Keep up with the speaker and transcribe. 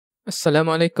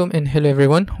Assalamualaikum and hello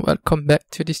everyone, welcome back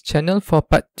to this channel for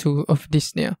part 2 of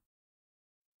dyspnea.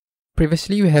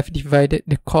 Previously we have divided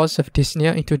the cause of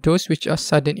dyspnea into those which are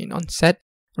sudden in onset,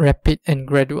 rapid and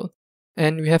gradual,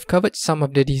 and we have covered some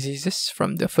of the diseases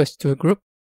from the first two groups.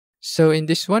 So in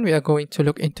this one we are going to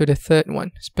look into the third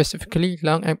one, specifically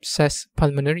lung abscess,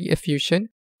 pulmonary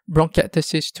effusion,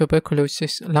 bronchiectasis,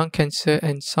 tuberculosis, lung cancer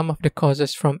and some of the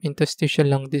causes from interstitial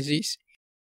lung disease.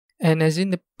 And as in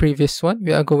the previous one,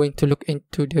 we are going to look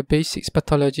into the basics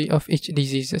pathology of each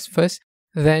diseases first,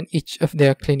 then each of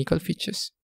their clinical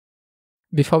features.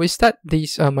 Before we start,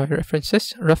 these are my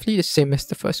references, roughly the same as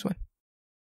the first one.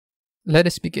 Let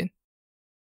us begin.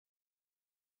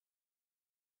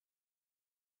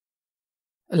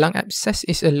 Lung abscess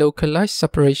is a localized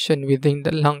suppuration within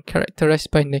the lung characterized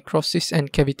by necrosis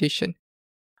and cavitation.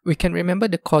 We can remember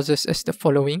the causes as the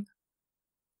following.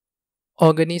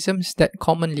 Organisms that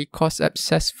commonly cause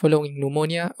abscess following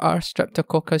pneumonia are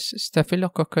Streptococcus,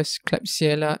 Staphylococcus,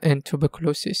 Klebsiella, and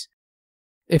tuberculosis.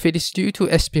 If it is due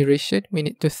to aspiration, we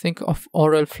need to think of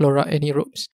oral flora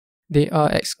anaerobes. They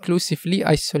are exclusively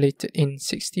isolated in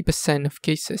 60% of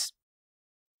cases.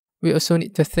 We also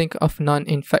need to think of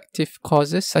non-infective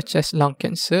causes such as lung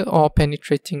cancer or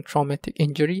penetrating traumatic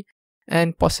injury,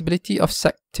 and possibility of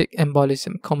septic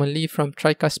embolism, commonly from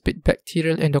tricuspid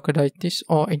bacterial endocarditis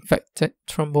or infected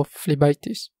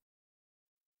thrombophlebitis.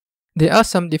 There are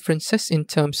some differences in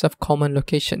terms of common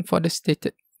location for the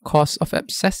stated cause of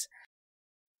abscess.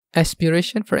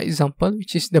 Aspiration, for example,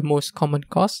 which is the most common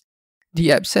cause,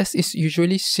 the abscess is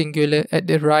usually singular at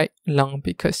the right lung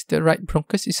because the right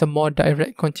bronchus is a more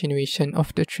direct continuation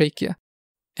of the trachea.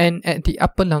 And at the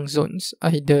upper lung zones,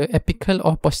 either apical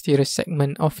or posterior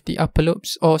segment of the upper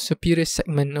lobes or superior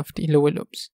segment of the lower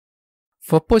lobes.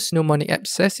 For post-pneumonic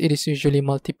abscess, it is usually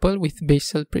multiple with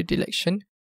basal predilection.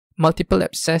 Multiple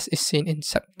abscess is seen in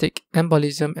septic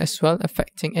embolism as well,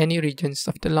 affecting any regions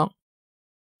of the lung.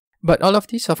 But all of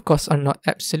these, of course, are not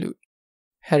absolute.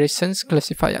 Harrison's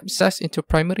classify abscess into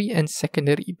primary and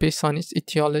secondary based on its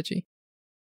etiology.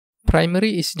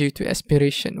 Primary is due to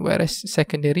aspiration, whereas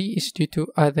secondary is due to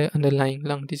other underlying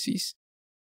lung disease.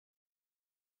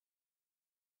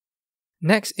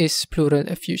 Next is pleural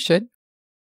effusion.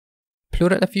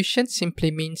 Pleural effusion simply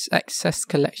means excess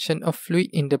collection of fluid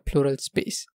in the pleural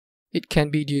space. It can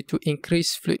be due to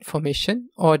increased fluid formation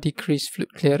or decreased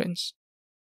fluid clearance.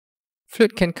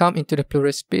 Fluid can come into the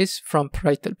pleural space from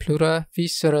parietal pleura,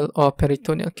 visceral or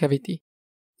peritoneal cavity.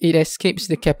 It escapes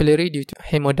the capillary due to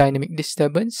hemodynamic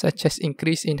disturbance such as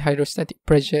increase in hydrostatic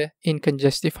pressure in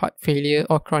congestive heart failure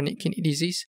or chronic kidney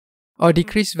disease, or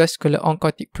decreased vascular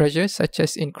oncotic pressure such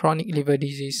as in chronic liver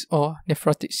disease or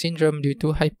nephrotic syndrome due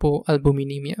to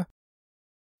hypoalbuminemia.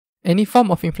 Any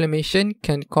form of inflammation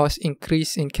can cause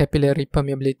increase in capillary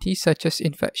permeability such as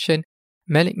infection,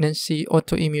 malignancy,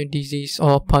 autoimmune disease,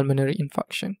 or pulmonary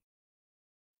infarction.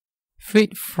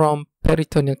 Fluid from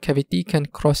peritoneal cavity can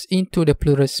cross into the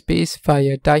pleural space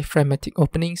via diaphragmatic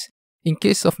openings in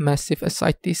case of massive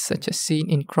ascites such as seen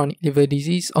in chronic liver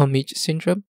disease or Midge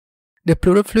syndrome. The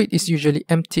pleural fluid is usually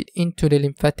emptied into the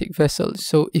lymphatic vessel,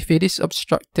 so if it is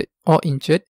obstructed or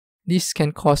injured, this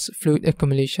can cause fluid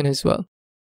accumulation as well.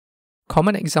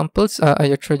 Common examples are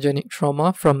iatrogenic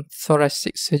trauma from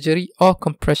thoracic surgery or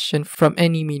compression from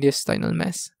any mediastinal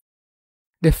mass.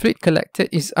 The fluid collected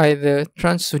is either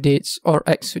transsudates or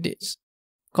exsudates.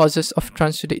 Causes of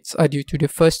transsudates are due to the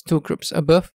first two groups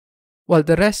above, while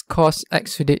the rest cause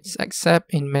exsudates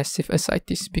except in massive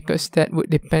ascites because that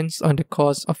would depend on the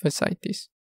cause of ascites.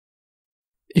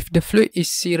 If the fluid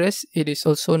is serous, it is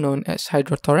also known as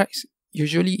hydrothorax.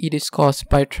 Usually it is caused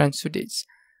by transsudates.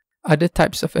 Other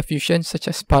types of effusion such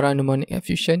as parapneumonic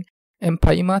effusion,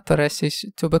 empyema thoracis,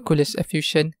 tuberculous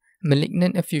effusion,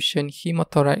 malignant effusion,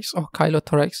 hemothorax or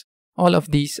chylothorax, all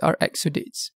of these are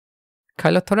exsudates.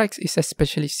 Chylothorax is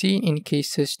especially seen in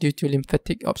cases due to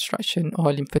lymphatic obstruction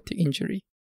or lymphatic injury.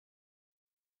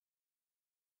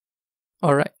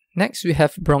 Alright, next we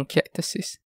have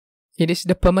bronchiectasis. It is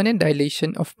the permanent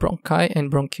dilation of bronchi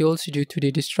and bronchioles due to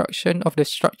the destruction of the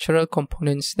structural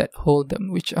components that hold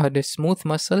them, which are the smooth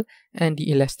muscle and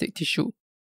the elastic tissue.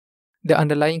 The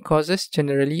underlying causes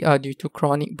generally are due to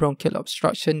chronic bronchial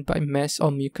obstruction by mass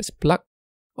or mucus plug,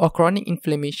 or chronic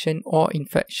inflammation or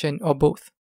infection, or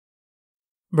both.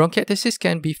 Bronchiectasis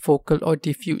can be focal or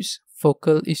diffuse.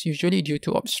 Focal is usually due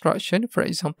to obstruction, for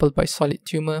example by solid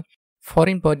tumor,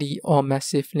 foreign body, or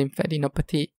massive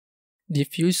lymphadenopathy.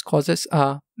 Diffuse causes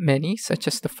are many, such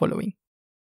as the following.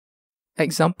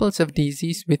 Examples of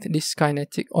disease with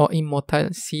dyskinetic or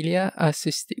immotile cilia are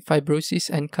cystic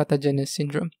fibrosis and Cartagena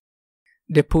syndrome.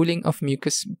 The pooling of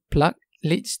mucus plug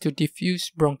leads to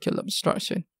diffuse bronchial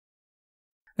obstruction.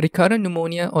 Recurrent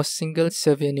pneumonia or single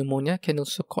severe pneumonia can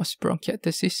also cause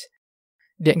bronchiectasis.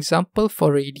 The example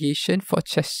for radiation for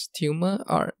chest tumor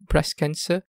are breast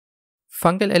cancer.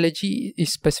 Fungal allergy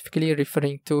is specifically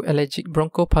referring to allergic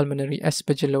bronchopulmonary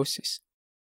aspergillosis.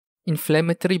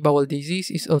 Inflammatory bowel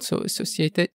disease is also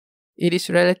associated. It is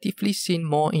relatively seen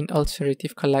more in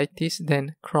ulcerative colitis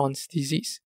than Crohn's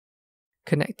disease.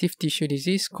 Connective tissue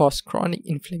disease causes chronic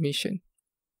inflammation.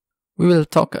 We will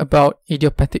talk about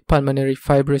idiopathic pulmonary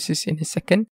fibrosis in a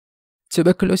second.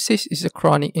 Tuberculosis is a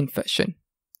chronic infection,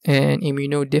 and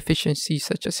immunodeficiency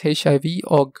such as HIV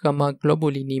or gamma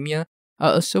globulinemia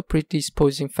are also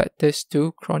predisposing factors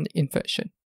to chronic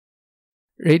infection.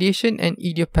 Radiation and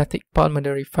idiopathic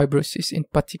pulmonary fibrosis in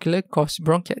particular cause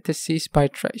bronchiectasis by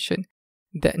traction.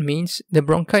 That means the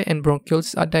bronchi and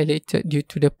bronchioles are dilated due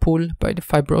to the pull by the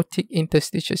fibrotic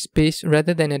interstitial space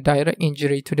rather than a direct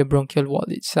injury to the bronchial wall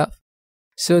itself.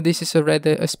 So this is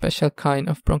a special kind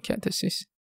of bronchiectasis.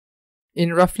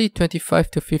 In roughly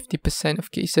 25 to 50%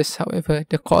 of cases, however,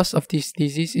 the cause of this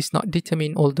disease is not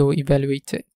determined although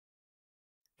evaluated.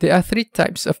 There are three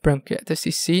types of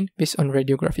bronchiectasis seen based on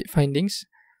radiographic findings: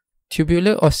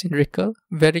 tubular or cylindrical,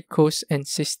 varicose, and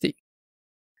cystic.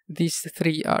 These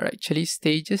three are actually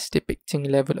stages depicting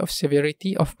level of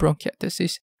severity of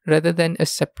bronchiectasis rather than a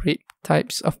separate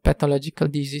types of pathological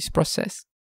disease process.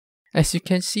 As you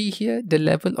can see here, the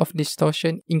level of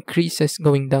distortion increases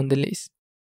going down the list.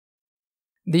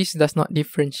 This does not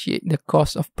differentiate the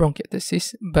cause of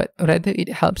bronchiectasis, but rather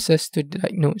it helps us to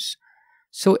diagnose.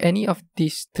 So any of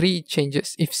these three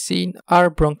changes, if seen, are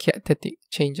bronchiectatic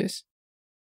changes.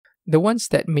 The ones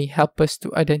that may help us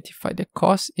to identify the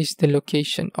cause is the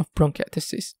location of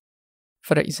bronchiectasis.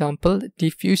 For example,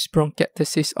 diffuse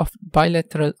bronchiectasis of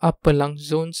bilateral upper lung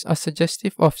zones are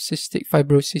suggestive of cystic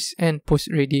fibrosis and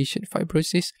post-radiation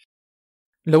fibrosis.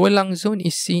 Lower lung zone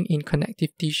is seen in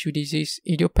connective tissue disease,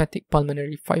 idiopathic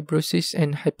pulmonary fibrosis,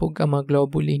 and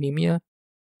hypogammaglobulinemia.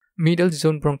 Middle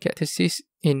zone bronchiectasis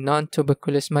in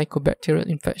non-tuberculous mycobacterial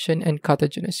infection and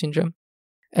Carter-Jenner syndrome.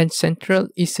 And central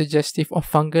is suggestive of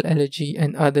fungal allergy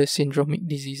and other syndromic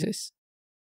diseases.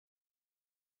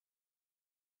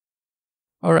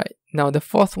 Alright, now the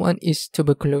fourth one is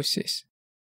tuberculosis.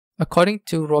 According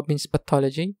to Robbins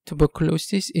pathology,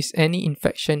 tuberculosis is any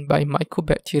infection by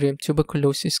Mycobacterium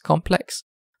tuberculosis complex.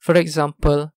 For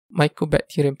example,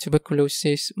 Mycobacterium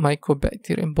tuberculosis,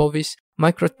 Mycobacterium bovis,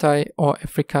 Microti, or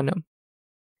Africanum.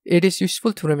 It is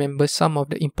useful to remember some of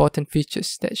the important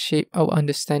features that shape our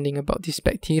understanding about this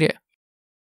bacteria.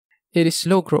 It is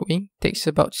slow growing, takes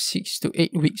about 6 to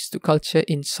 8 weeks to culture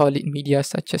in solid media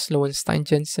such as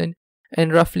Lowenstein-Jensen,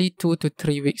 and roughly 2 to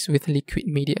 3 weeks with liquid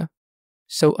media.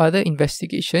 So other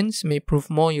investigations may prove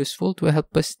more useful to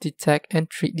help us detect and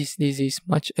treat this disease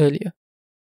much earlier.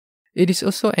 It is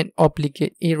also an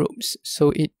obligate aerobes,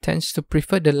 so it tends to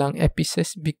prefer the lung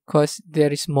apices because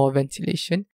there is more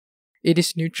ventilation. It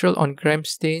is neutral on gram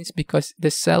stains because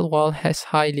the cell wall has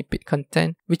high lipid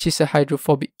content, which is a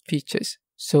hydrophobic feature,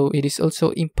 so it is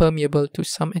also impermeable to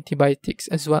some antibiotics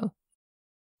as well.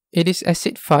 It is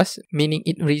acid-fast, meaning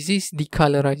it resists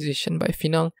decolorization by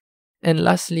phenol. And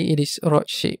lastly, it is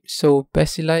rod-shaped, so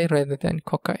bacilli rather than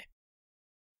cocci.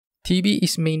 TB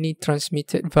is mainly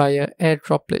transmitted via air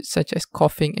droplets such as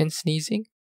coughing and sneezing.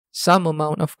 Some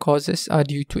amount of causes are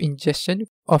due to ingestion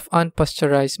of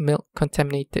unpasteurized milk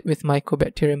contaminated with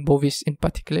Mycobacterium bovis in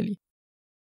particular.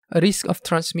 A risk of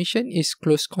transmission is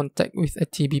close contact with a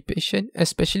TB patient,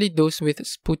 especially those with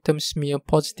sputum smear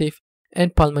positive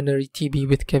and pulmonary TB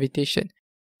with cavitation.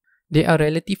 They are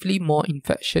relatively more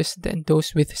infectious than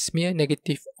those with smear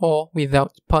negative or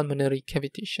without pulmonary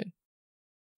cavitation.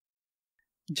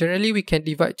 Generally, we can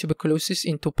divide tuberculosis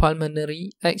into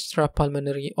pulmonary,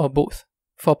 extrapulmonary, or both.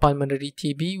 For pulmonary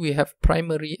TB, we have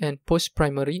primary and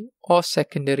post-primary or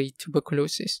secondary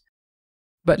tuberculosis.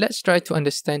 But let's try to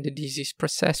understand the disease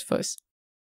process first.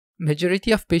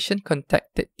 Majority of patients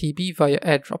contacted TB via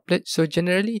air droplets, so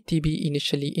generally TB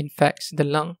initially infects the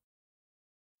lung.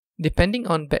 Depending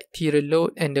on bacterial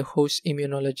load and the host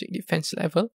immunologic defense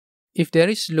level, if there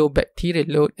is low bacterial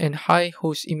load and high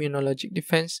host immunologic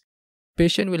defense,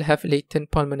 patient will have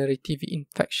latent pulmonary TB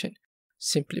infection.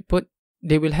 Simply put,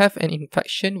 they will have an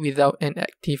infection without an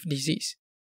active disease.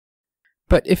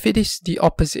 But if it is the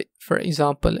opposite, for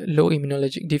example, low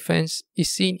immunologic defense is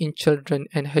seen in children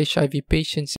and HIV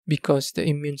patients because the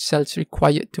immune cells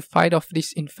required to fight off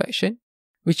this infection,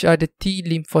 which are the T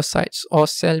lymphocytes or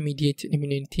cell-mediated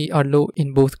immunity, are low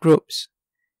in both groups.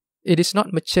 It is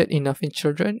not matured enough in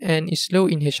children and is low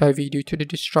in HIV due to the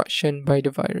destruction by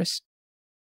the virus.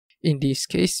 In this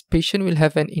case, patient will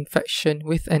have an infection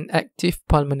with an active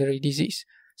pulmonary disease,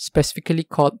 specifically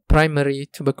called primary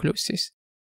tuberculosis.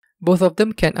 Both of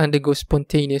them can undergo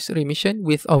spontaneous remission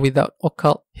with or without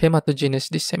occult hematogenous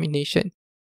dissemination.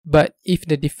 But if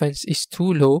the defense is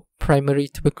too low, primary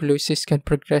tuberculosis can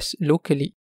progress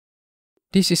locally.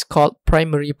 This is called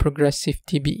primary progressive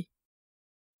TB.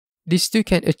 These two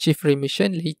can achieve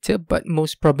remission later, but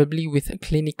most probably with a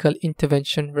clinical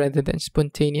intervention rather than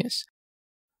spontaneous.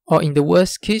 Or in the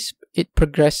worst case, it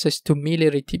progresses to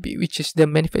miliary TB, which is the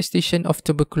manifestation of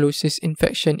tuberculosis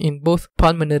infection in both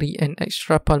pulmonary and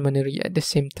extrapulmonary at the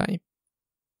same time.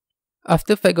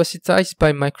 After phagocytized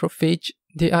by macrophage,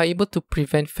 they are able to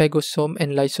prevent phagosome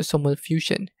and lysosomal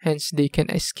fusion, hence they can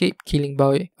escape killing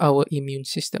by our immune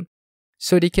system.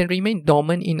 So they can remain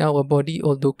dormant in our body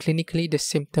although clinically the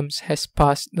symptoms has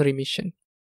passed remission.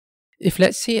 If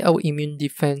let's say our immune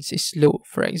defense is low,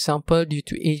 for example due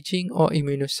to aging or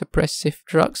immunosuppressive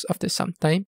drugs after some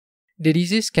time, the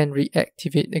disease can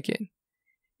reactivate again.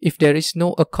 If there is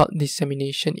no occult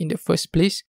dissemination in the first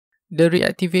place, the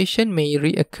reactivation may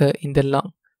reoccur in the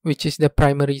lung, which is the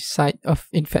primary site of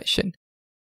infection.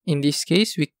 In this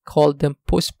case, we call them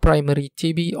post-primary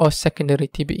TB or secondary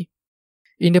TB.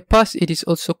 In the past, it is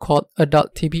also called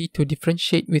adult TB to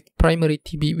differentiate with primary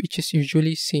TB, which is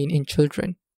usually seen in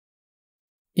children.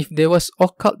 If there was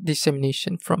occult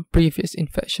dissemination from previous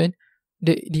infection,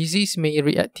 the disease may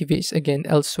reactivate again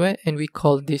elsewhere, and we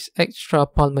call this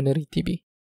extrapulmonary TB.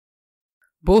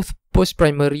 Both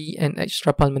post-primary and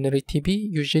extrapulmonary TB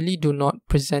usually do not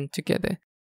present together.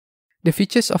 The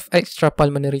features of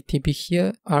extrapulmonary TB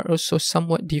here are also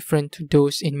somewhat different to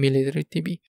those in miliary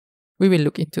TB. We will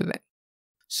look into that.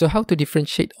 So how to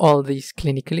differentiate all these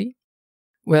clinically?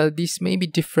 Well, this may be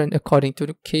different according to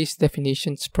the case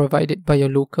definitions provided by your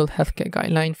local healthcare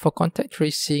guideline for contact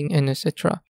tracing and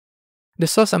etc. The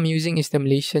source I'm using is the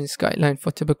Malaysian's Guideline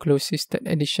for Tuberculosis 3rd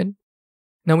edition.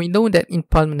 Now we know that in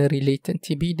pulmonary latent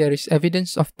TB, there is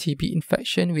evidence of TB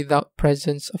infection without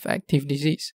presence of active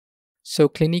disease. So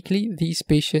clinically, these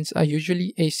patients are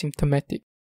usually asymptomatic.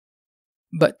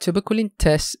 But tuberculin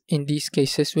tests in these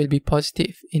cases will be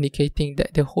positive, indicating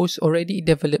that the host already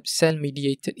developed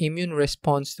cell-mediated immune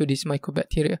response to this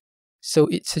mycobacteria. So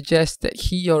it suggests that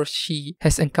he or she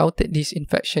has encountered this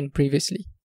infection previously.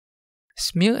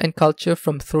 Smear and culture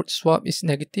from throat swab is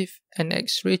negative, and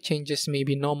X-ray changes may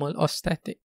be normal or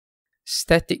static.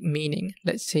 Static meaning,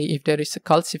 let's say if there is a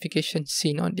calcification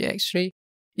seen on the X-ray,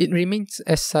 it remains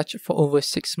as such for over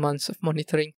 6 months of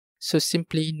monitoring, so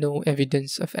simply no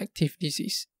evidence of active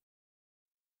disease.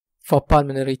 For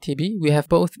pulmonary TB, we have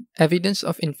both evidence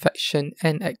of infection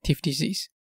and active disease.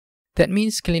 That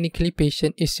means clinically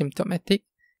patient is symptomatic.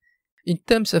 In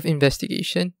terms of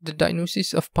investigation, the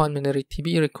diagnosis of pulmonary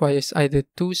TB requires either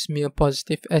 2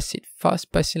 smear-positive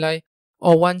acid-fast bacilli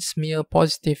or 1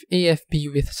 smear-positive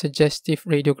AFB with suggestive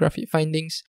radiographic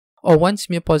findings, or 1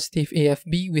 smear-positive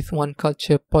AFB with 1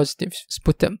 culture-positive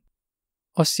sputum,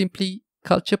 or simply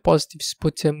culture-positive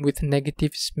sputum with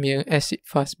negative smear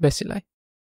acid-fast bacilli.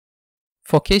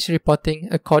 For case reporting,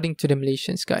 according to the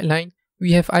Malaysian's guideline,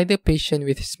 we have either patient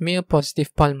with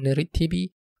smear-positive pulmonary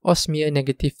TB or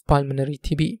smear-negative pulmonary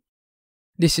TB.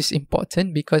 This is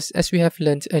important because, as we have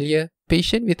learned earlier,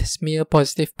 patient with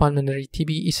smear-positive pulmonary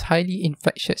TB is highly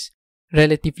infectious,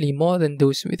 relatively more than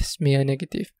those with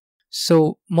smear-negative.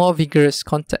 So, more vigorous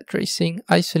contact tracing,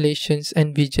 isolations,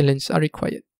 and vigilance are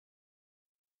required.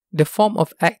 The form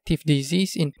of active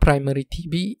disease in primary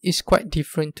TB is quite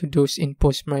different to those in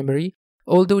post-primary,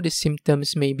 although the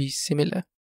symptoms may be similar.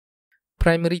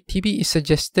 Primary TB is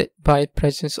suggested by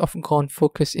presence of gone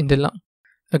focus in the lung,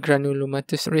 a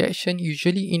granulomatous reaction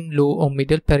usually in low or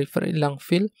middle peripheral lung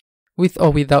field with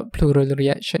or without pleural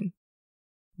reaction.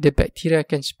 The bacteria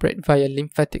can spread via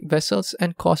lymphatic vessels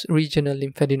and cause regional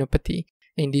lymphadenopathy.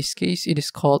 In this case, it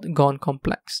is called gone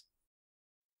complex.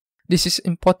 This is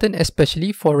important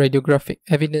especially for radiographic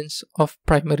evidence of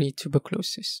primary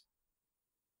tuberculosis.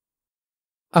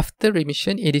 After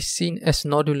remission, it is seen as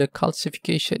nodular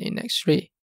calcification in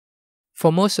X-ray.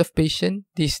 For most of patients,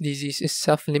 this disease is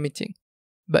self-limiting,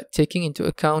 but taking into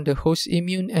account the host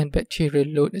immune and bacterial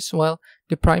load as well,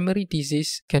 the primary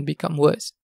disease can become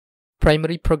worse.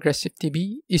 Primary progressive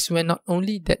TB is when not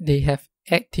only that they have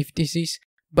active disease,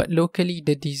 but locally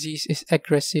the disease is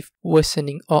aggressive,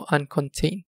 worsening, or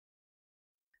uncontained.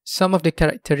 Some of the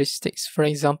characteristics, for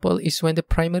example, is when the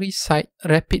primary site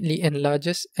rapidly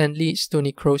enlarges and leads to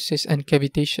necrosis and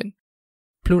cavitation,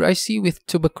 pleurisy with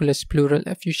tuberculous pleural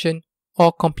effusion,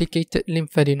 or complicated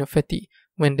lymphadenopathy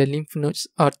when the lymph nodes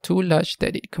are too large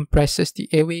that it compresses the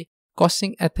airway,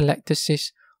 causing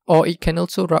atelectasis, or it can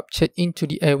also rupture into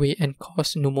the airway and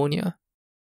cause pneumonia.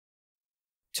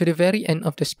 To the very end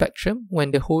of the spectrum,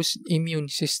 when the host immune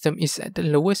system is at the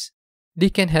lowest, they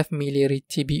can have miliary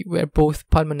TB where both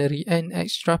pulmonary and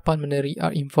extrapulmonary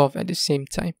are involved at the same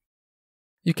time.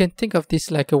 You can think of this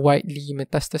like a widely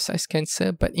metastasized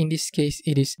cancer, but in this case,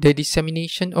 it is the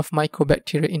dissemination of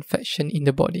mycobacterial infection in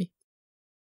the body.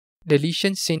 The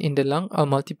lesions seen in the lung are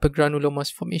multiple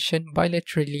granulomas formation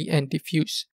bilaterally and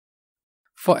diffuse.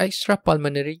 For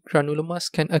extrapulmonary,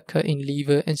 granulomas can occur in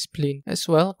liver and spleen as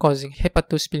well, causing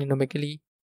hepatosplenomegaly.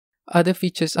 Other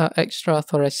features are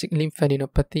extrathoracic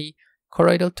lymphadenopathy,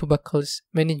 choroidal tubercles,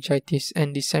 meningitis,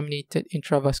 and disseminated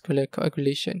intravascular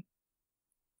coagulation.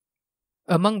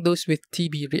 Among those with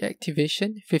TB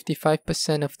reactivation,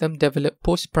 55% of them develop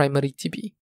post-primary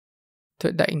TB.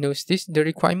 To diagnose this, the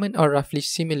requirements are roughly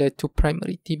similar to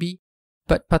primary TB,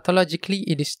 but pathologically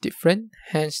it is different,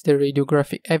 hence the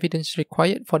radiographic evidence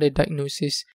required for the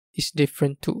diagnosis is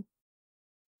different too.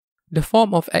 The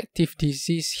form of active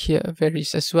disease here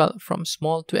varies as well, from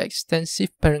small to extensive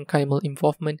parenchymal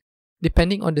involvement,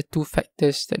 depending on the two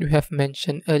factors that we have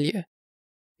mentioned earlier.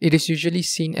 It is usually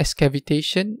seen as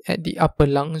cavitation at the upper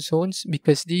lung zones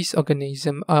because these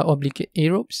organisms are obligate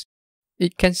aerobes.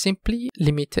 It can simply be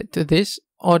limited to this,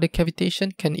 or the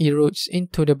cavitation can erode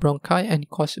into the bronchi and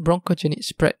cause bronchogenic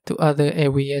spread to other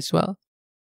airway as well.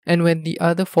 And when the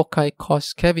other foci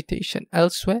cause cavitation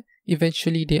elsewhere,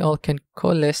 eventually they all can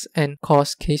coalesce and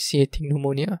cause caseating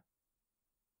pneumonia.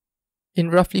 In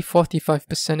roughly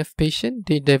 45% of patients,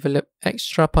 they develop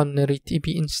extrapulmonary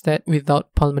TB instead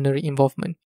without pulmonary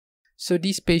involvement. So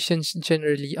these patients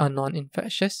generally are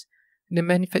non-infectious. The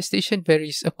manifestation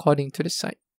varies according to the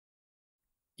site.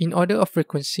 In order of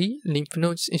frequency, lymph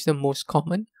nodes is the most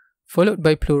common, followed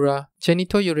by pleura,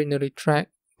 genitourinary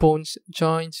tract, bones,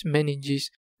 joints,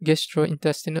 meninges,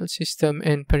 gastrointestinal system,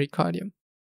 and pericardium.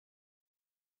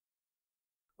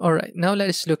 Alright, now let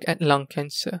us look at lung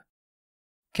cancer.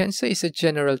 Cancer is a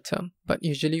general term, but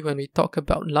usually when we talk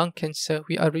about lung cancer,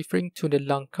 we are referring to the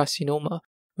lung carcinoma,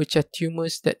 which are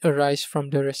tumors that arise from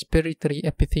the respiratory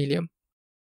epithelium.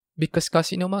 Because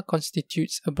carcinoma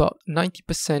constitutes about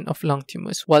 90% of lung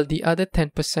tumors, while the other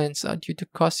 10% are due to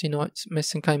carcinoids,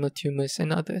 mesenchymal tumors,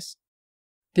 and others.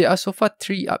 There are so far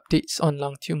 3 updates on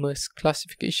lung tumors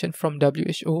classification from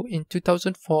WHO in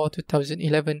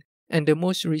 2004-2011, and the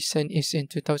most recent is in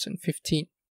 2015.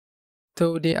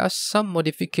 Though there are some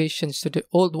modifications to the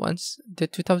old ones, the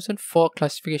 2004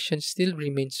 classification still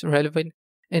remains relevant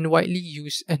and widely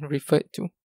used and referred to.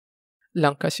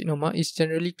 Lung carcinoma is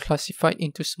generally classified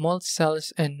into small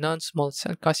cells and non-small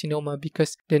cell carcinoma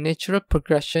because the natural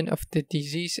progression of the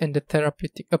disease and the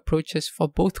therapeutic approaches for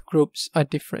both groups are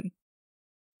different.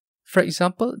 For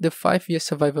example, the 5-year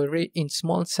survival rate in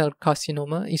small cell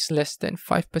carcinoma is less than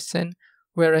 5%,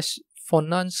 whereas for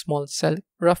non-small cell,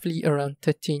 roughly around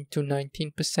 13 to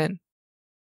 19%.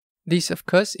 This, of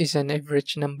course, is an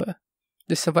average number.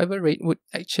 The survival rate would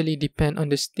actually depend on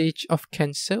the stage of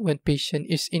cancer when patient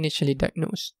is initially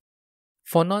diagnosed.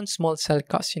 For non-small cell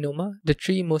carcinoma, the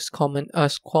 3 most common are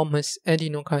squamous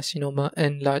adenocarcinoma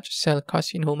and large cell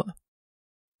carcinoma.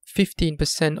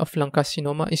 15% of lung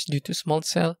carcinoma is due to small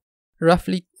cell,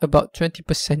 roughly about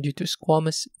 20% due to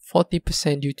squamous,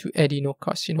 40% due to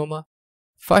adenocarcinoma,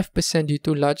 5% due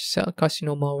to large cell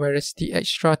carcinoma, whereas the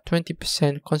extra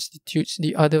 20% constitutes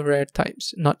the other rare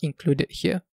types not included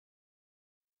here.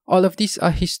 All of these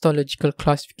are histological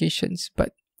classifications,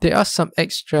 but there are some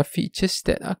extra features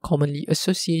that are commonly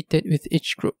associated with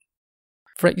each group.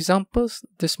 For example,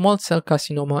 the small cell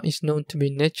carcinoma is known to be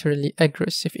naturally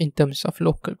aggressive in terms of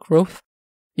local growth.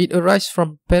 It arises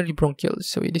from peribronchial,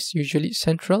 so it is usually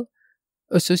central,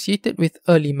 associated with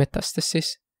early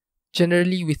metastasis,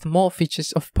 generally with more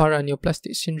features of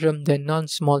paraneoplastic syndrome than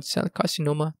non-small cell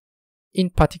carcinoma. In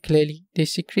particular, they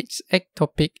secrete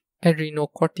ectopic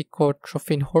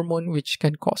adrenocorticotrophin hormone, which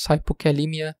can cause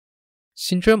hypokalemia,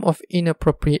 syndrome of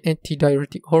inappropriate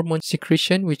antidiuretic hormone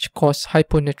secretion, which cause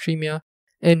hyponatremia,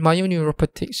 and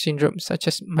myoneuropathic syndrome such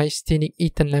as myasthenic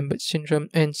Eaton-Lambert syndrome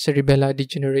and cerebellar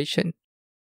degeneration.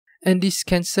 And this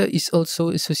cancer is also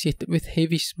associated with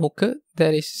heavy smoker,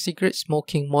 that is, cigarette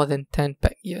smoking more than 10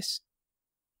 pack years.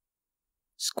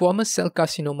 Squamous cell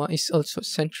carcinoma is also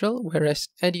central, whereas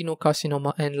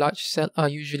adenocarcinoma and large cell are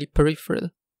usually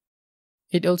peripheral.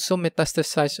 It also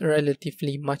metastasizes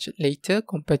relatively much later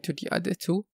compared to the other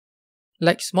 2.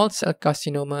 Like small cell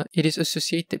carcinoma, it is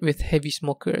associated with heavy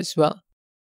smoker as well.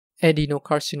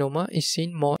 Adenocarcinoma is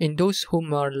seen more in those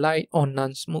whom are light or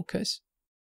non-smokers.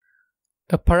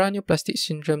 A paraneoplastic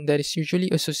syndrome that is usually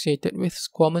associated with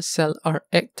squamous cell are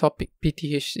ectopic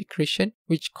PTH secretion,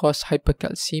 which cause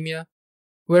hypercalcemia,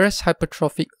 whereas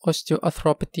hypertrophic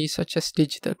osteoarthropathy such as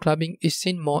digital clubbing is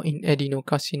seen more in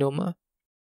adenocarcinoma.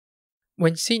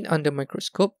 When seen under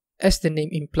microscope, as the name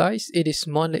implies, it is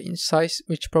smaller in size,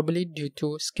 which probably due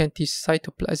to scanty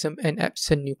cytoplasm and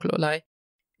absent nucleoli.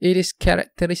 It is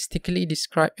characteristically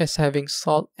described as having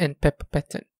salt and pepper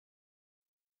pattern.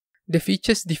 The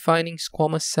features defining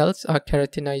squamous cells are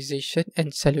keratinization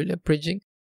and cellular bridging.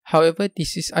 However,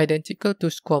 this is identical to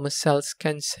squamous cells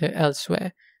cancer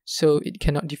elsewhere, so it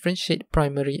cannot differentiate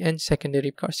primary and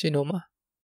secondary carcinoma.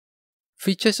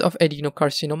 Features of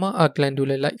adenocarcinoma are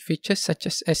glandular-like features such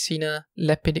as acina,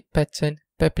 lapidic pattern,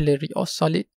 papillary or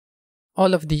solid.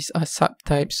 All of these are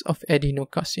subtypes of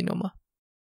adenocarcinoma.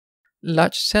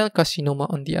 Large cell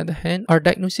carcinoma, on the other hand, are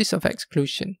diagnoses of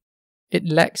exclusion. It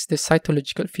lacks the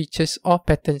cytological features or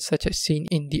patterns such as seen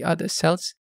in the other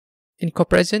cells. In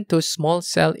comparison to small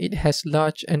cell, it has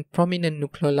large and prominent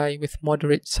nucleoli with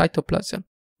moderate cytoplasm,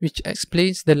 which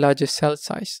explains the larger cell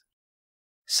size.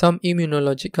 Some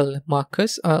immunological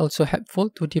markers are also helpful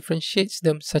to differentiate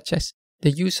them, such as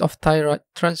the use of thyroid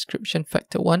transcription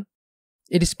factor 1.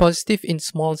 It is positive in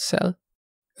small cell.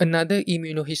 Another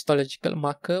immunohistological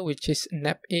marker, which is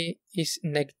NAPA, is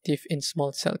negative in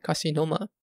small cell carcinoma.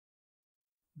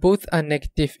 Both are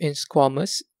negative in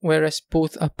squamous, whereas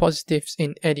both are positives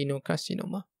in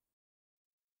adenocarcinoma.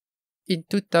 In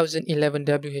 2011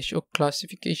 WHO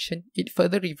classification, it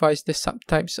further revised the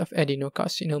subtypes of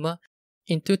adenocarcinoma.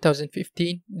 In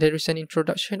 2015, there is an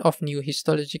introduction of new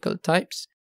histological types.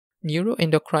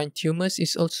 Neuroendocrine tumors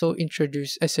is also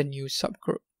introduced as a new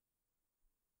subgroup.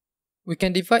 We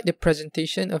can divide the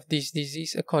presentation of this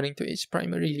disease according to its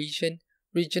primary lesion,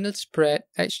 regional spread,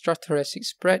 extrathoracic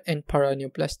spread, and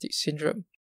paraneoplastic syndrome.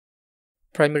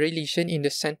 Primary lesion in the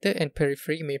center and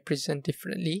periphery may present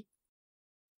differently.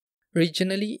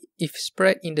 Regionally, if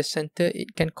spread in the center,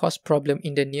 it can cause problem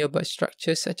in the nearby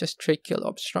structures such as tracheal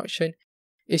obstruction,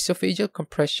 esophageal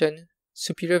compression,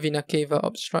 superior vena cava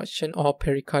obstruction, or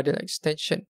pericardial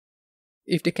extension.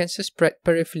 If the cancer spread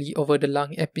peripherally over the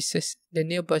lung epiphysis, the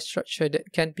nearby structure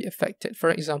that can be affected,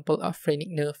 for example, are phrenic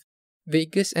nerve,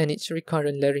 vagus and its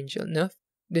recurrent laryngeal nerve,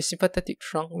 the sympathetic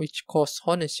trunk which cause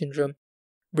Horner syndrome,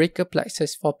 brachial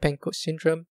plexus for Pancoast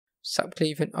syndrome,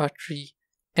 subclavian artery,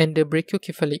 and the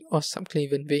brachiocephalic or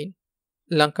subclavian vein.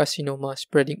 Lung carcinoma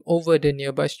spreading over the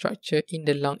nearby structure in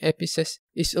the lung epiphysis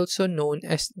is also known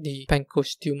as the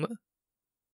Pancoast tumor.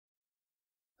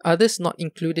 Others not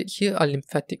included here are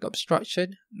lymphatic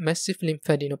obstruction, massive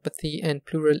lymphadenopathy, and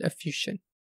pleural effusion.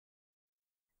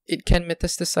 It can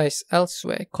metastasize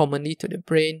elsewhere, commonly to the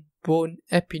brain, bone,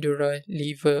 epidural,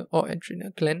 liver, or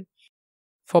adrenal gland.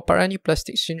 For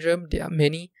paraneoplastic syndrome, there are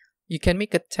many. You can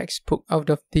make a textbook out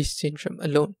of this syndrome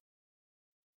alone.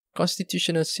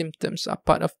 Constitutional symptoms are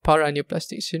part of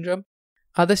paraneoplastic syndrome.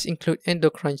 Others include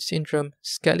endocrine syndrome,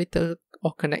 skeletal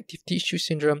or connective tissue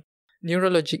syndrome,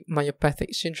 neurologic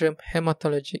myopathic syndrome,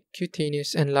 hematologic,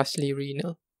 cutaneous, and lastly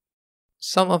renal.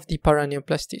 Some of the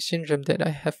paraneoplastic syndrome that I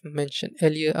have mentioned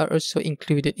earlier are also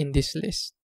included in this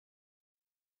list.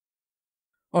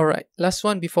 Alright, last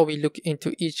one before we look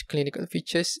into each clinical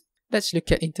features, let's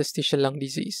look at interstitial lung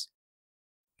disease.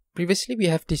 Previously, we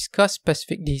have discussed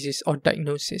specific disease or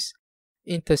diagnosis.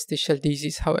 Interstitial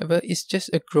disease, however, is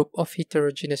just a group of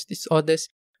heterogeneous disorders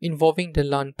involving the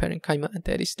lung parenchyma,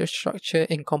 that is the structure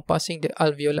encompassing the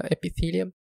alveolar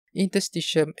epithelium,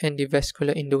 interstitium, and the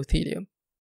vascular endothelium.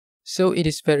 So it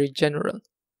is very general.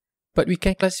 But we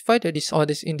can classify the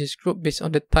disorders in this group based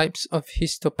on the types of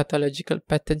histopathological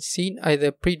patterns seen,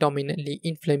 either predominantly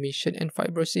inflammation and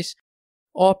fibrosis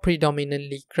or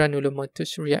predominantly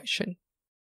granulomatous reaction.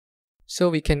 So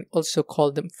we can also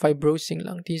call them fibrosing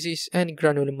lung disease and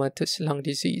granulomatous lung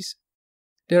disease.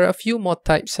 There are a few more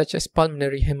types such as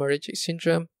pulmonary hemorrhagic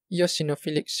syndrome,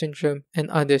 eosinophilic syndrome, and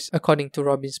others according to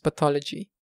Robin's pathology.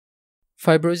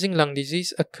 Fibrosing lung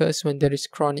disease occurs when there is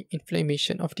chronic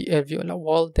inflammation of the alveolar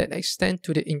wall that extends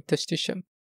to the interstitium.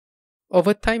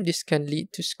 Over time, this can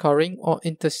lead to scarring or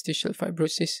interstitial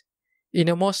fibrosis. In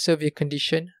a more severe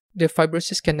condition, the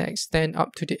fibrosis can extend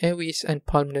up to the airways and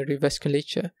pulmonary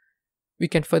vasculature. We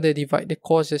can further divide the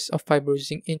causes of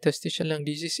fibrosing interstitial lung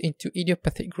disease into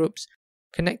idiopathic groups,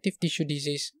 connective tissue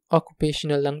disease,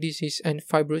 occupational lung disease, and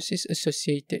fibrosis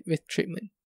associated with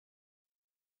treatment.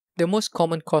 The most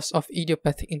common cause of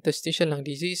idiopathic interstitial lung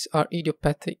disease are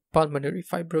idiopathic pulmonary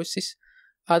fibrosis.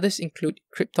 Others include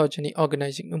cryptogenic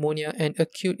organizing pneumonia and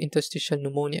acute interstitial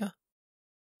pneumonia.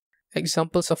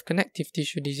 Examples of connective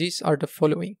tissue disease are the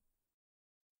following: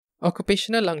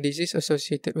 Occupational lung disease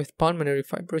associated with pulmonary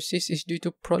fibrosis is due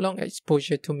to prolonged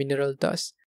exposure to mineral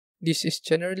dust. This is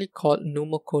generally called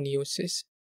pneumoconiosis.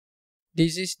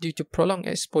 Disease due to prolonged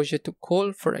exposure to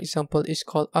coal, for example, is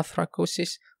called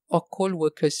anthracosis or coal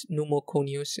workers'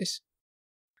 pneumoconiosis.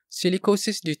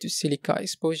 Silicosis due to silica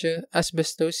exposure,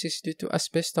 asbestosis due to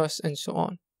asbestos, and so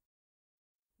on.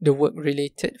 The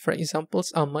work-related, for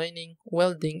examples, are mining,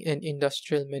 welding, and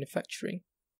industrial manufacturing.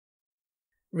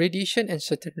 Radiation and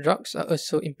certain drugs are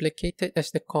also implicated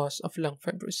as the cause of lung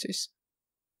fibrosis.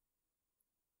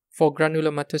 For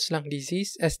granulomatous lung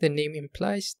disease, as the name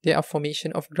implies, there are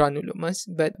formation of granulomas,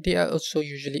 but they are also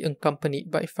usually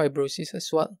accompanied by fibrosis as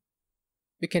well.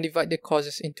 We can divide the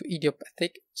causes into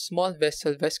idiopathic, small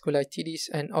vessel vasculitis,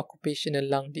 and occupational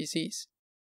lung disease.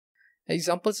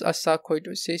 Examples are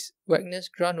sarcoidosis, Wagner's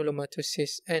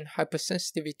granulomatosis, and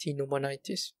hypersensitivity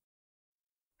pneumonitis.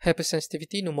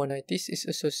 Hypersensitivity pneumonitis is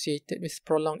associated with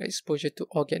prolonged exposure to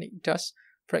organic dust,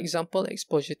 for example,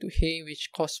 exposure to hay, which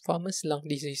cause farmers' lung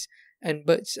disease, and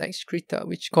birds' excreta,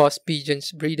 which cause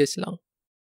pigeons' breeders' lung.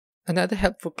 Another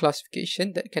helpful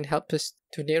classification that can help us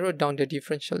to narrow down the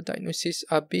differential diagnosis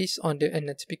are based on the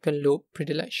anatomical lobe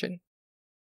predilection.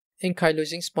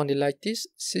 Ankylosing spondylitis,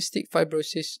 cystic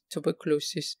fibrosis,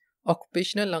 tuberculosis,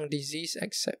 occupational lung disease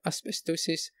except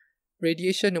asbestosis,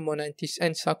 radiation pneumonitis,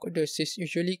 and sarcoidosis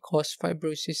usually cause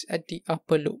fibrosis at the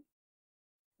upper lobe,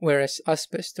 whereas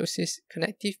asbestosis,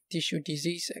 connective tissue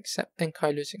disease except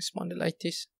ankylosing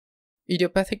spondylitis,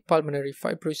 idiopathic pulmonary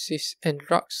fibrosis, and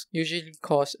drugs usually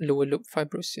cause lower lobe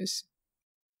fibrosis.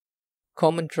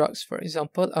 Common drugs, for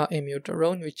example, are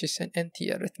amiodarone, which is an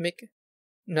antiarrhythmic,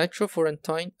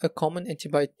 nitrofurantoin, a common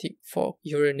antibiotic for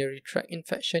urinary tract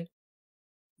infection,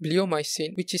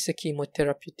 bleomycin, which is a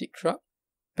chemotherapeutic drug,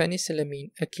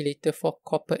 penicillamine, a chelator for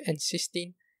copper and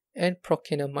cysteine, and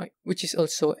procainamide, which is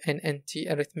also an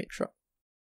antiarrhythmic drug.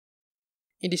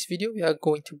 In this video, we are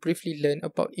going to briefly learn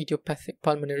about idiopathic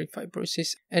pulmonary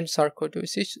fibrosis and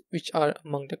sarcoidosis, which are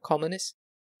among the commonest.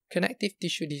 Connective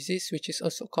tissue disease, which is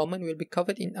also common, will be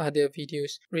covered in other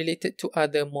videos related to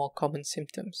other more common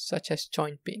symptoms, such as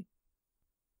joint pain.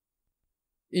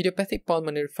 Idiopathic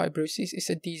pulmonary fibrosis is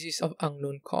a disease of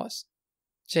unknown cause.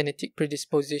 Genetic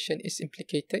predisposition is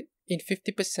implicated. In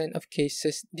 50% of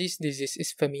cases, this disease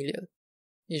is familial.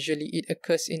 Usually, it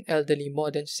occurs in elderly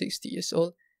more than 60 years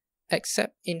old,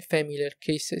 except in familial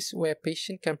cases where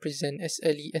patient can present as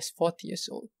early as 40 years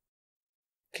old.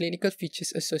 Clinical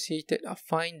features associated are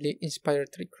fine late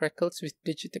inspiratory crackles with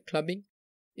digital clubbing.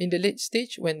 In the late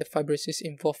stage, when the fibrosis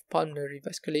involves pulmonary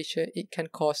vasculature, it can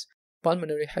cause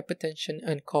pulmonary hypertension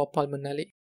and cor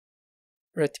pulmonale.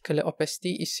 Reticular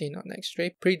opacity is seen on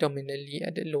X-ray, predominantly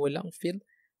at the lower lung field.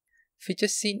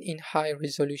 Features seen in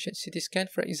high-resolution CT scan,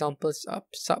 for example, are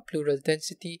subpleural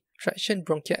density, traction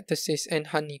bronchiectasis, and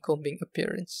honeycombing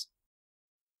appearance.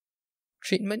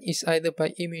 Treatment is either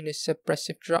by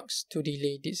immunosuppressive drugs to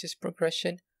delay disease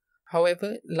progression.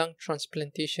 However, lung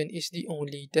transplantation is the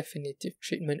only definitive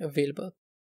treatment available.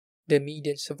 The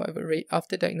median survival rate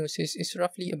after diagnosis is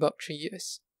roughly about 3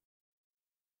 years.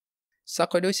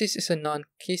 Sarcoidosis is a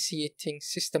non-caseating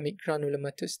systemic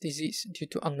granulomatous disease due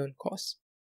to unknown cause.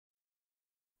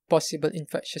 Possible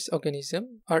infectious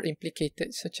organisms are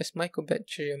implicated, such as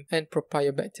Mycobacterium and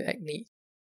Propionibacter acnes.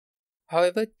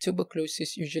 However,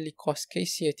 tuberculosis usually causes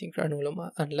caseating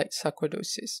granuloma, unlike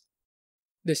sarcoidosis.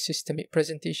 The systemic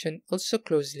presentation also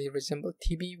closely resembles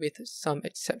TB with some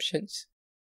exceptions.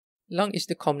 Lung is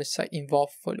the commonest site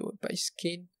involved, followed by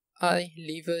skin, eye,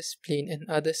 liver, spleen, and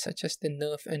others such as the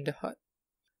nerve and the heart.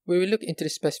 We will look into the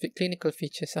specific clinical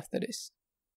features after this.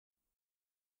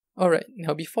 Alright,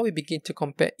 now before we begin to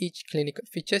compare each clinical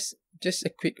features, just a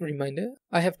quick reminder.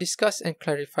 I have discussed and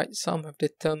clarified some of the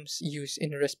terms used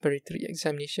in respiratory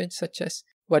examination, such as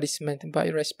what is meant by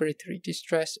respiratory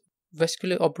distress,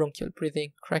 vascular or bronchial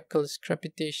breathing, crackles,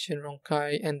 crepitation,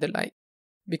 rhonchi, and the like.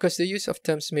 Because the use of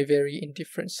terms may vary in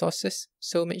different sources,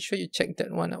 so make sure you check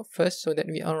that one out first so that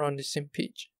we are on the same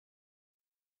page.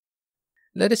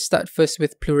 Let us start first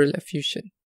with pleural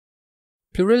effusion.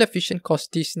 Pleural effusion causes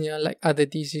dyspnea like other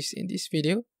diseases in this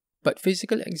video, but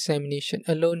physical examination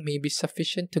alone may be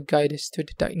sufficient to guide us to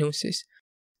the diagnosis.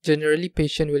 Generally,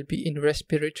 patient will be in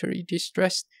respiratory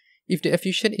distress. If the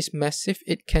effusion is massive,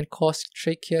 it can cause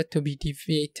trachea to be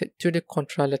deviated to the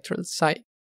contralateral side.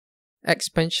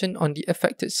 Expansion on the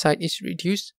affected side is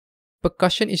reduced.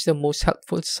 Percussion is the most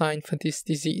helpful sign for this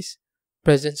disease.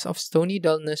 Presence of stony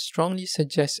dullness strongly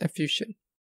suggests effusion.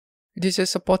 This is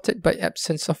supported by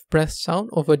absence of breath sound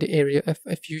over the area of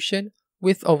effusion,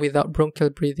 with or without bronchial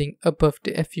breathing above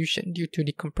the effusion due to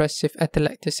the compressive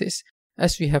atelectasis,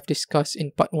 as we have discussed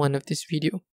in part 1 of this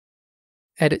video.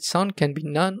 Added sound can be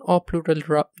none or pleural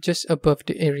rub just above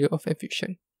the area of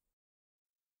effusion.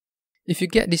 If you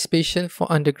get this patient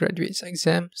for undergraduate's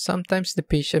exam, sometimes the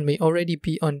patient may already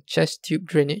be on chest tube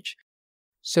drainage.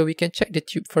 So we can check the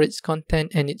tube for its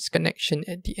content and its connection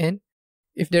at the end.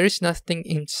 If there is nothing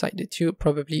inside the tube,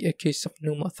 probably a case of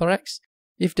pneumothorax.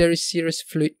 If there is serous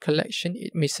fluid collection,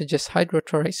 it may suggest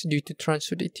hydrothorax due to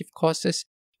transudative causes,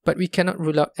 but we cannot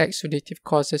rule out exudative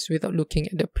causes without looking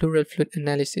at the pleural fluid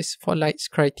analysis for Light's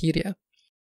criteria.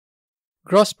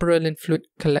 Gross purulent fluid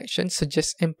collection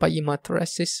suggests empyema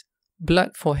thoracis,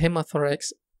 blood for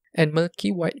hemothorax, and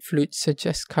milky white fluid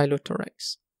suggests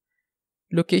chylothorax.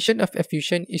 Location of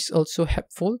effusion is also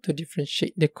helpful to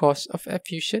differentiate the cause of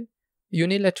effusion.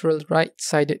 Unilateral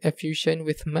right-sided effusion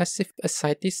with massive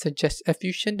ascites suggests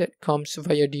effusion that comes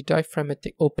via the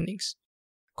diaphragmatic openings.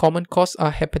 Common causes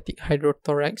are hepatic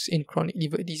hydrothorax in chronic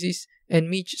liver disease and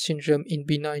Meach syndrome in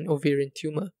benign ovarian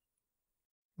tumor.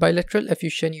 Bilateral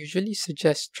effusion usually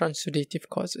suggests transudative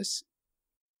causes.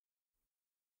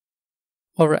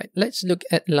 Alright, let's look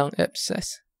at lung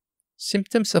abscess.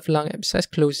 Symptoms of lung abscess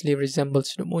closely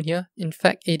resembles pneumonia. In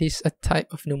fact, it is a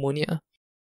type of pneumonia.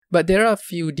 But there are a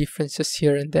few differences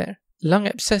here and there. Lung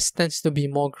abscess tends to be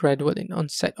more gradual in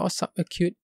onset or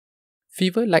subacute.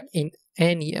 Fever, like in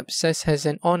any abscess, has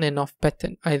an on and off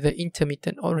pattern, either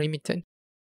intermittent or remittent.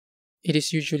 It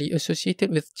is usually associated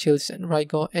with chills and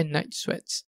rigor and night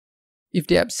sweats. If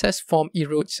the abscess form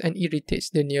erodes and irritates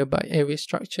the nearby airway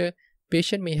structure,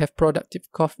 patient may have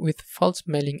productive cough with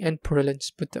foul-smelling and purulent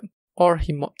sputum, or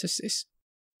hemoptysis.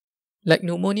 Like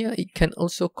pneumonia, it can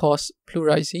also cause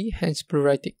pleurisy, hence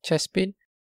pleuritic chest pain.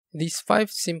 These 5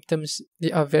 symptoms,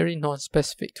 they are very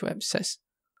non-specific to abscess.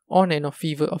 On and off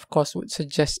fever, of course, would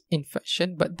suggest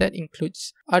infection, but that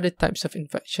includes other types of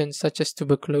infection such as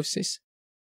tuberculosis.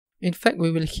 In fact,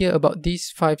 we will hear about these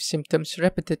 5 symptoms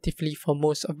repetitively for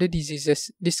most of the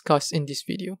diseases discussed in this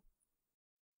video.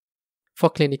 For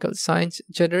clinical signs,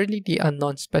 generally they are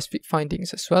non-specific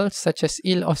findings as well, such as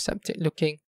ill or septic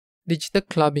looking. Digital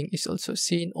clubbing is also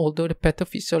seen, although the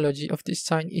pathophysiology of this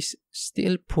sign is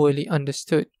still poorly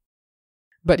understood.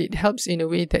 But it helps in a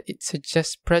way that it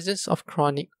suggests presence of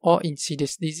chronic or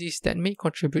insidious disease that may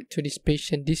contribute to this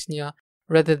patient dyspnea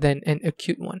rather than an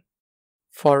acute one.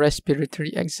 For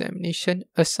respiratory examination,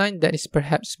 a sign that is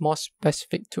perhaps more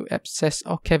specific to abscess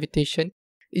or cavitation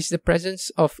is the presence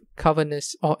of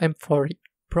cavernous or amphoric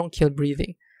bronchial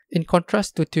breathing, in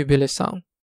contrast to tubular sound.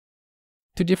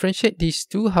 To differentiate these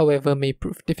two, however, may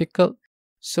prove difficult,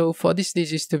 so for this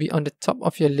disease to be on the top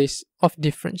of your list of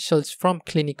differentials from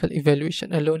clinical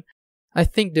evaluation alone, I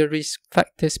think the risk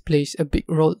factors plays a big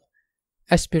role.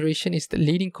 Aspiration is the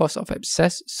leading cause of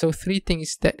abscess, so 3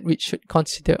 things that we should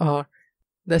consider are: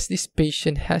 does this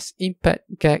patient has impaired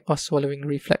gag or swallowing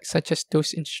reflex such as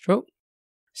those in stroke?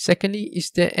 Secondly,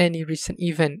 is there any recent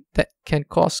event that can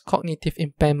cause cognitive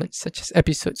impairment such as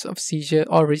episodes of seizure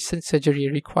or recent surgery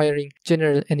requiring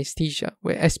general anesthesia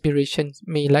where aspiration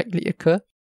may likely occur?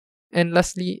 And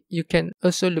lastly, you can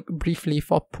also look briefly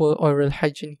for poor oral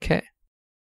hygiene care.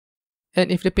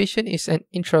 And if the patient is an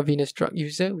intravenous drug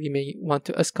user, we may want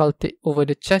to auscultate over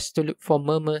the chest to look for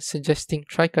murmur suggesting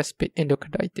tricuspid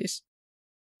endocarditis.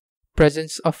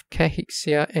 Presence of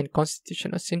cachexia and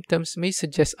constitutional symptoms may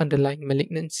suggest underlying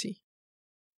malignancy.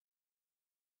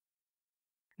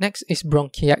 Next is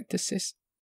bronchiectasis.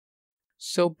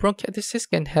 So bronchiectasis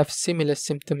can have similar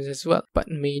symptoms as well, but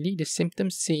mainly the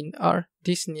symptoms seen are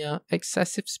dyspnea,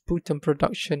 excessive sputum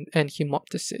production, and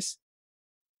hemoptysis.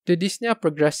 The dyspnea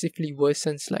progressively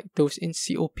worsens like those in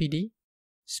COPD.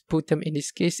 Sputum in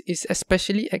this case is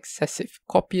especially excessive,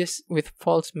 copious with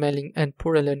foul-smelling and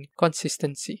purulent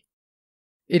consistency.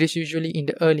 It is usually in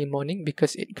the early morning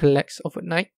because it collects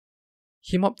overnight.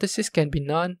 Hemoptysis can be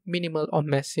none, minimal or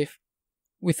massive.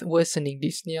 With worsening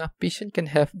dyspnea, patient can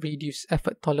have reduced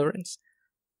effort tolerance.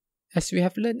 As we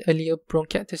have learned earlier,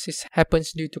 bronchiectasis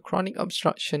happens due to chronic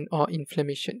obstruction or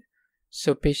inflammation,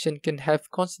 so patient can have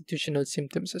constitutional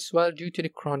symptoms as well due to the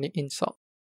chronic insult.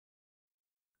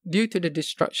 Due to the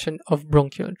destruction of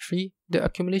bronchial tree, the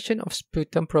accumulation of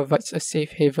sputum provides a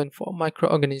safe haven for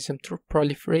microorganisms to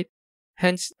proliferate.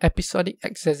 Hence, episodic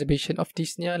exacerbation of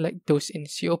dyspnea like those in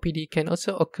COPD can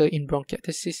also occur in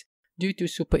bronchiectasis due to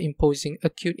superimposing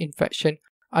acute infection,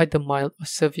 either mild or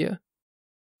severe.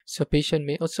 So patient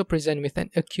may also present with an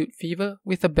acute fever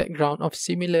with a background of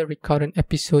similar recurrent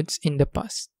episodes in the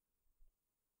past.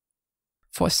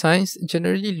 For signs,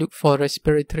 generally look for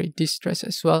respiratory distress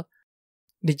as well.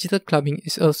 Digital clubbing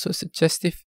is also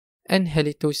suggestive, and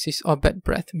halitosis or bad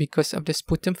breath because of the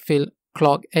sputum-filled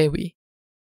clogged airway.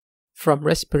 From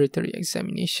respiratory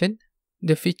examination,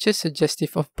 The feature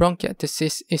suggestive of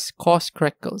bronchiectasis is coarse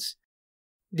crackles.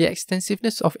 The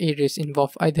extensiveness of areas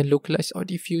involved either localized or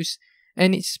diffuse,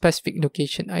 and its specific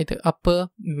location, either upper,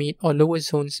 mid, or lower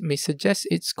zones, may suggest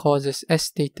its causes as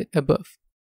stated above.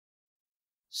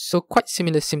 So quite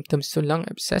similar symptoms to lung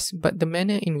abscess, but the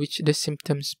manner in which the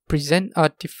symptoms present are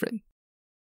different.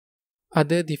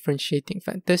 Other differentiating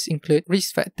factors include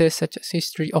risk factors such as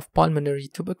history of pulmonary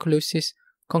tuberculosis,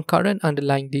 concurrent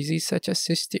underlying disease such as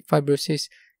cystic fibrosis,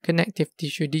 connective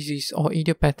tissue disease, or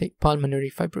idiopathic pulmonary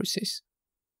fibrosis.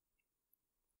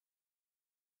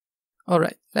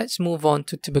 Alright, let's move on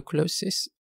to tuberculosis.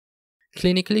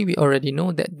 Clinically, we already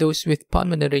know that those with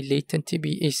pulmonary latent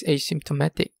TB is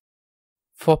asymptomatic.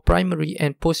 For primary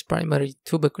and post-primary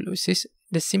tuberculosis,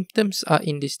 the symptoms are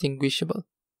indistinguishable.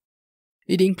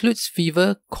 It includes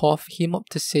fever, cough,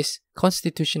 hemoptysis,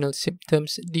 constitutional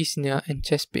symptoms, dyspnea, and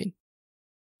chest pain.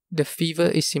 The fever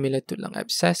is similar to lung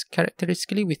abscess,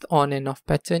 characteristically with on and off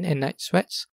pattern and night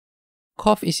sweats.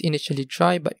 Cough is initially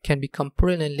dry but can become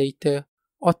purulent later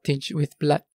or tinged with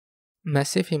blood.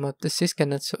 Massive hemoptysis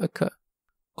can also occur.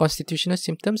 Constitutional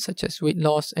symptoms such as weight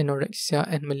loss, anorexia,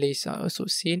 and malaise are also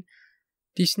seen.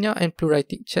 Dyspnea and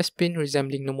pleuritic chest pain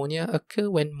resembling pneumonia occur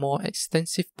when more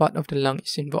extensive part of the lung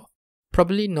is involved,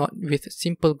 probably not with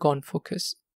simple gone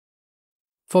focus.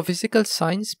 For physical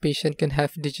signs, patient can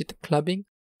have digital clubbing,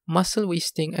 muscle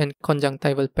wasting, and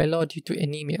conjunctival pallor due to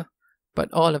anemia,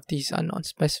 but all of these are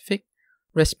non-specific.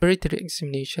 Respiratory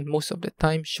examination most of the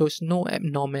time shows no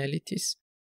abnormalities.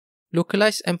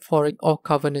 Localized amphoric or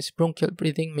cavernous bronchial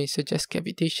breathing may suggest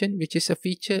cavitation, which is a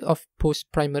feature of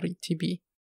post-primary TB.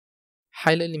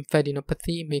 Hilar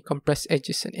lymphadenopathy may compress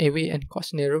adjacent airway and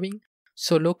cause narrowing,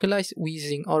 so localized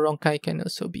wheezing or rhonchi can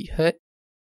also be heard.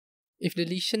 If the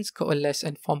lesions coalesce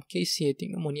and form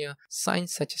caseating pneumonia,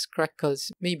 signs such as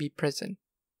crackles may be present.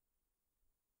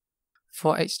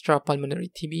 For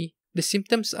extrapulmonary TB, the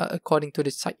symptoms are according to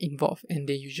the site involved and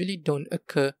they usually don't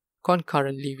occur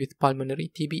concurrently with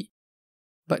pulmonary TB.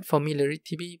 But for miliary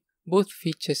TB, both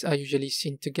features are usually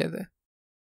seen together.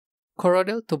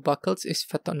 Choroidal tubercles is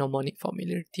pathognomonic for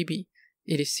miliary TB.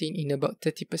 It is seen in about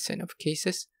 30% of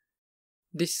cases.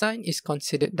 This sign is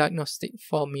considered diagnostic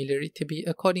for miliary TB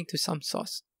according to some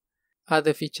source.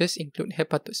 Other features include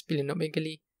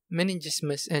hepatosplenomegaly,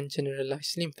 meningismus, and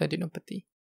generalized lymphadenopathy.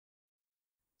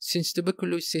 Since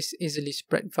tuberculosis easily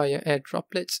spread via air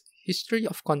droplets, history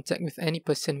of contact with any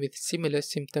person with similar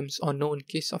symptoms or known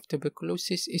case of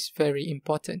tuberculosis is very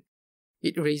important.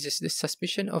 It raises the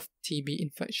suspicion of TB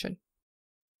infection.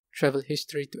 Travel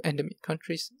history to endemic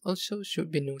countries also should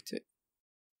be noted.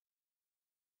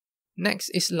 Next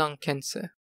is lung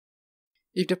cancer.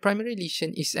 If the primary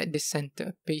lesion is at the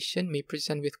center, patient may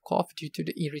present with cough due to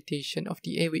the irritation of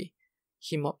the airway,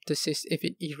 hemoptysis if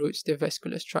it erodes the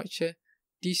vascular structure,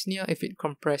 dyspnea if it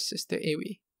compresses the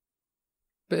airway.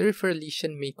 Peripheral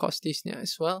lesion may cause dyspnea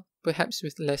as well, perhaps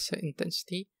with lesser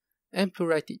intensity, and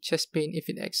pleuritic chest pain if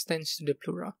it extends to the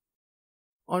pleura.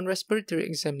 On respiratory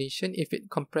examination, if it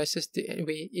compresses the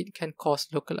airway, it can cause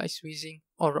localized wheezing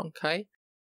or rhonchi.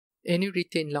 Any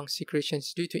retained lung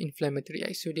secretions due to inflammatory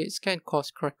exudates can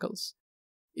cause crackles.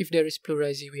 If there is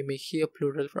pleurisy, we may hear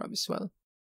pleural rub as well.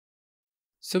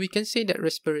 So we can say that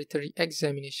respiratory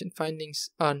examination findings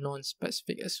are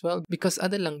non-specific as well because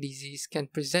other lung disease can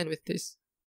present with this.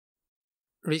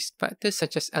 Risk factors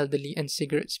such as elderly and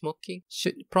cigarette smoking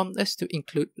should prompt us to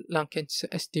include lung cancer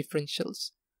as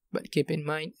differentials, but keep in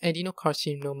mind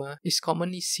adenocarcinoma is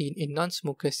commonly seen in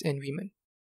non-smokers and women.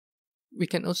 We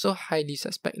can also highly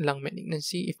suspect lung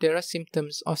malignancy if there are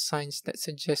symptoms or signs that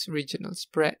suggest regional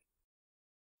spread.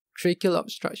 Tracheal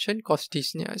obstruction causes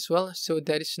dyspnea as well, so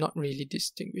that is not really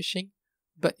distinguishing,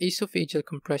 but esophageal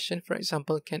compression, for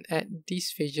example, can add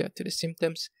dysphagia to the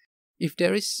symptoms. If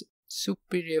there is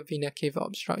superior vena cava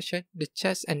obstruction, the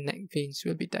chest and neck veins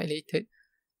will be dilated,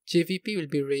 JVP will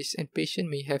be raised, and patient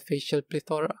may have facial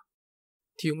plethora.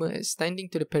 Tumor extending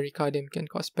to the pericardium can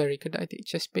cause pericarditic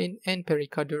chest pain and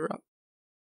pericardial rub.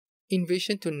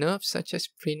 Invasion to nerves such as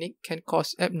phrenic can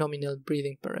cause abdominal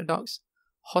breathing paradox,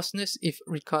 hoarseness if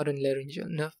recurrent laryngeal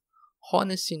nerve,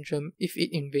 Horner syndrome if it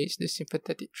invades the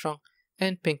sympathetic trunk,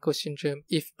 and Pancoast syndrome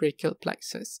if brachial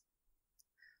plexus.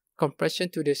 Compression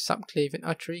to the subclavian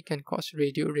artery can cause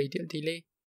radial delay.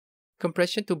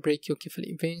 Compression to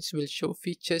brachiocephalic veins will show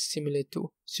features similar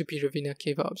to superior vena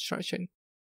cava obstruction,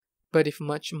 but if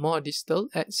much more distal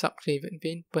at subclavian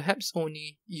vein, perhaps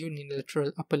only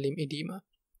unilateral upper limb edema.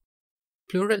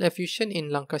 Pleural effusion in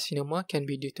lung carcinoma can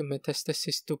be due to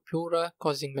metastasis to pleura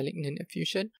causing malignant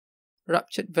effusion.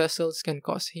 Ruptured vessels can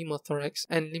cause hemothorax,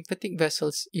 and lymphatic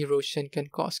vessels erosion can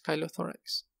cause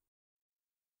chylothorax.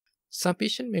 Some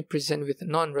patients may present with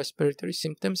non-respiratory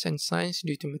symptoms and signs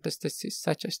due to metastasis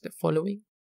such as the following.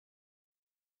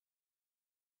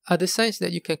 Other signs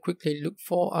that you can quickly look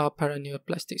for are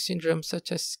paraneoplastic syndrome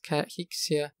such as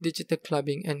cachexia, digital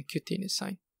clubbing, and cutaneous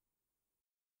sign.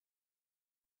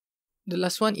 The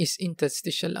last one is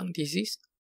interstitial lung disease.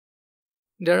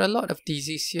 There are a lot of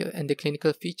disease here and the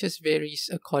clinical features varies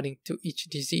according to each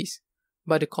disease,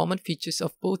 but the common features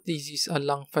of both diseases are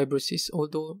lung fibrosis,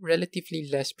 although relatively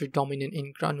less predominant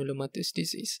in granulomatous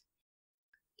disease.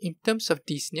 In terms of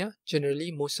dyspnea,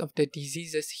 generally most of the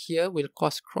diseases here will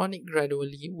cause chronic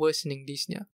gradually worsening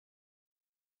dyspnea.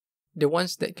 The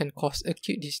ones that can cause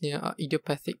acute dyspnea are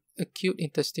idiopathic acute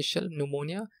interstitial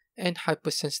pneumonia and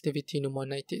hypersensitivity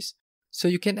pneumonitis, so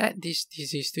you can add this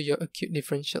disease to your acute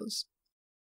differentials.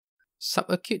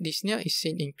 Subacute dyspnea is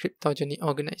seen in cryptogenic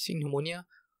organizing pneumonia,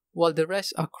 while the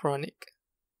rest are chronic.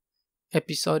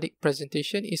 Episodic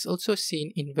presentation is also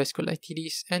seen in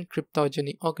vasculitis and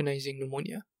cryptogenic organizing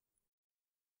pneumonia.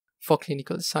 For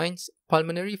clinical signs,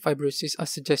 pulmonary fibrosis are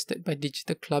suggested by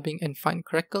digital clubbing and fine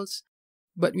crackles,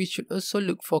 but we should also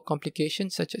look for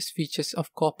complications such as features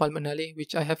of cor pulmonale,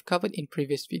 which I have covered in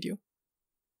previous video.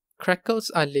 Crackles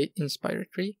are late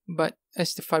inspiratory, but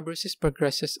as the fibrosis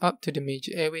progresses up to the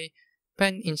major airway,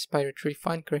 pan-inspiratory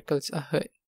fine crackles are heard.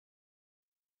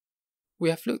 We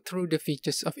have looked through the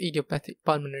features of idiopathic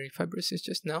pulmonary fibrosis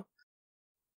just now.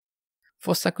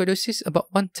 For sarcoidosis,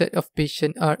 about 1/3 of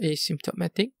patients are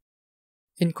asymptomatic.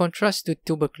 In contrast to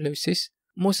tuberculosis,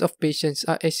 most of patients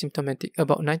are asymptomatic,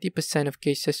 about 90% of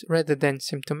cases rather than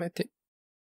symptomatic.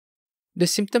 The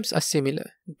symptoms are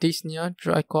similar: dyspnea,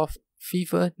 dry cough,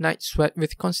 fever, night sweat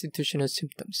with constitutional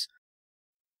symptoms.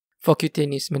 For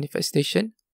cutaneous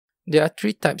manifestation, there are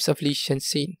 3 types of lesions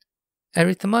seen.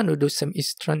 Erythema nodosum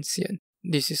is transient.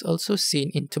 This is also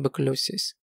seen in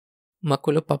tuberculosis.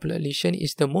 Maculopapular lesion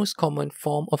is the most common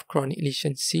form of chronic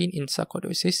lesion seen in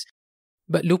sarcoidosis,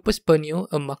 but lupus pernio,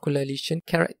 a macular lesion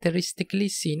characteristically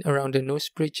seen around the nose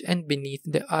bridge and beneath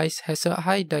the eyes, has a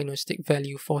high diagnostic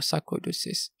value for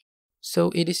sarcoidosis.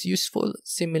 So it is useful,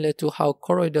 similar to how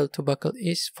choroidal tubercle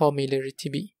is for miliary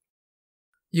TB.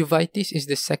 Uveitis is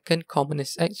the second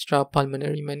commonest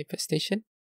extrapulmonary manifestation.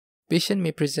 Patient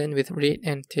may present with red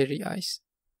and teary eyes.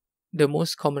 The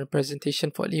most common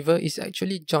presentation for liver is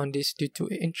actually jaundice due to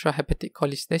intrahepatic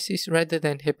cholestasis rather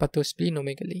than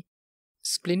hepatosplenomegaly.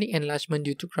 Splenic enlargement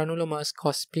due to granulomas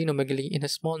cause splenomegaly in a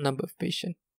small number of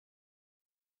patients.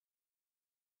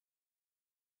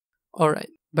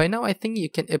 Alright, by now I think you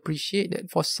can appreciate that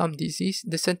for some disease,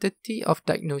 the certainty of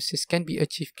diagnosis can be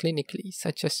achieved clinically,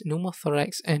 such as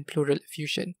pneumothorax and pleural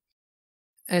effusion.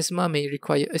 Asthma may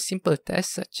require a simple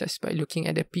test such as by looking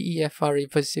at the PEFR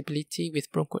reversibility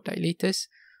with bronchodilators,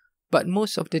 but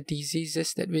most of the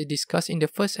diseases that we discussed in the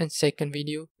first and second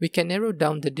video, we can narrow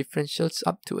down the differentials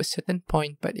up to a certain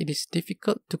point, but it is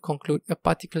difficult to conclude a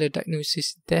particular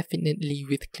diagnosis definitely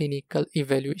with clinical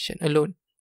evaluation alone.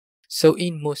 So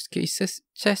in most cases,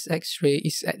 chest X-ray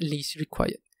is at least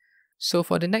required. So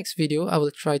for the next video, I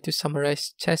will try to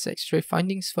summarize chest X-ray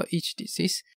findings for each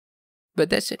disease. But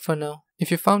that's it for now.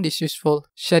 If you found this useful,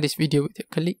 share this video with your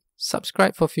colleague,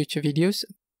 subscribe for future videos.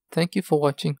 Thank you for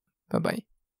watching. Bye bye.